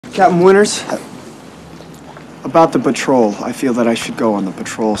Captain Winters, about the patrol. I feel that I should go on the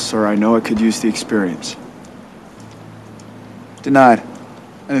patrol, sir. I know I could use the experience. Denied.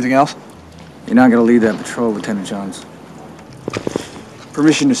 Anything else? You're not gonna lead that patrol, Lieutenant Johns.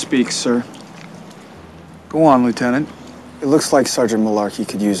 Permission to speak, sir. Go on, Lieutenant. It looks like Sergeant Malarkey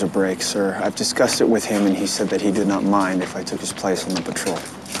could use a break, sir. I've discussed it with him, and he said that he did not mind if I took his place on the patrol.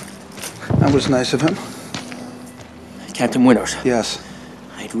 That was nice of him. Captain Winters. Yes.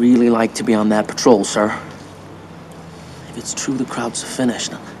 I'd really like to be on that patrol, sir. If it's true the crowds are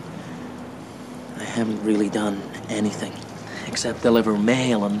finished, I haven't really done anything except deliver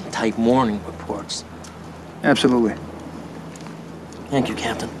mail and type morning reports. Absolutely. Thank you,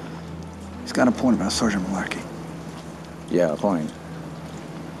 Captain. He's got a point about Sergeant Malarkey. Yeah, a point.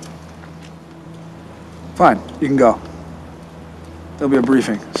 Fine, you can go. There'll be a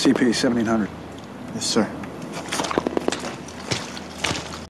briefing. CP 1700. Yes, sir.